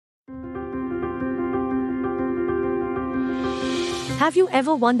Have you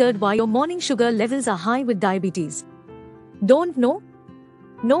ever wondered why your morning sugar levels are high with diabetes? Don't know?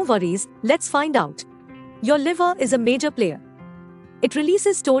 No worries, let's find out. Your liver is a major player. It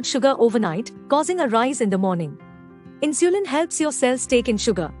releases stored sugar overnight, causing a rise in the morning. Insulin helps your cells take in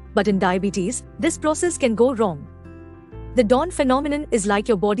sugar, but in diabetes, this process can go wrong. The dawn phenomenon is like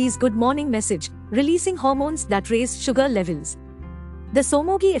your body's good morning message, releasing hormones that raise sugar levels. The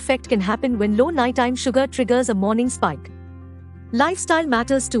Somogyi effect can happen when low nighttime sugar triggers a morning spike. Lifestyle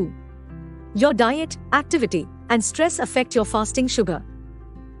matters too. Your diet, activity, and stress affect your fasting sugar.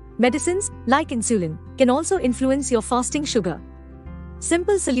 Medicines, like insulin, can also influence your fasting sugar.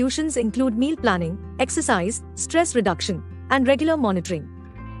 Simple solutions include meal planning, exercise, stress reduction, and regular monitoring.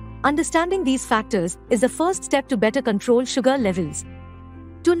 Understanding these factors is the first step to better control sugar levels.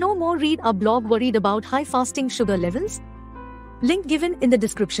 To know more, read our blog Worried About High Fasting Sugar Levels? Link given in the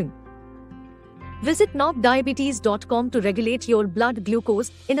description. Visit knobdiabetes.com to regulate your blood glucose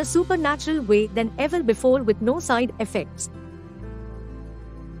in a supernatural way than ever before with no side effects.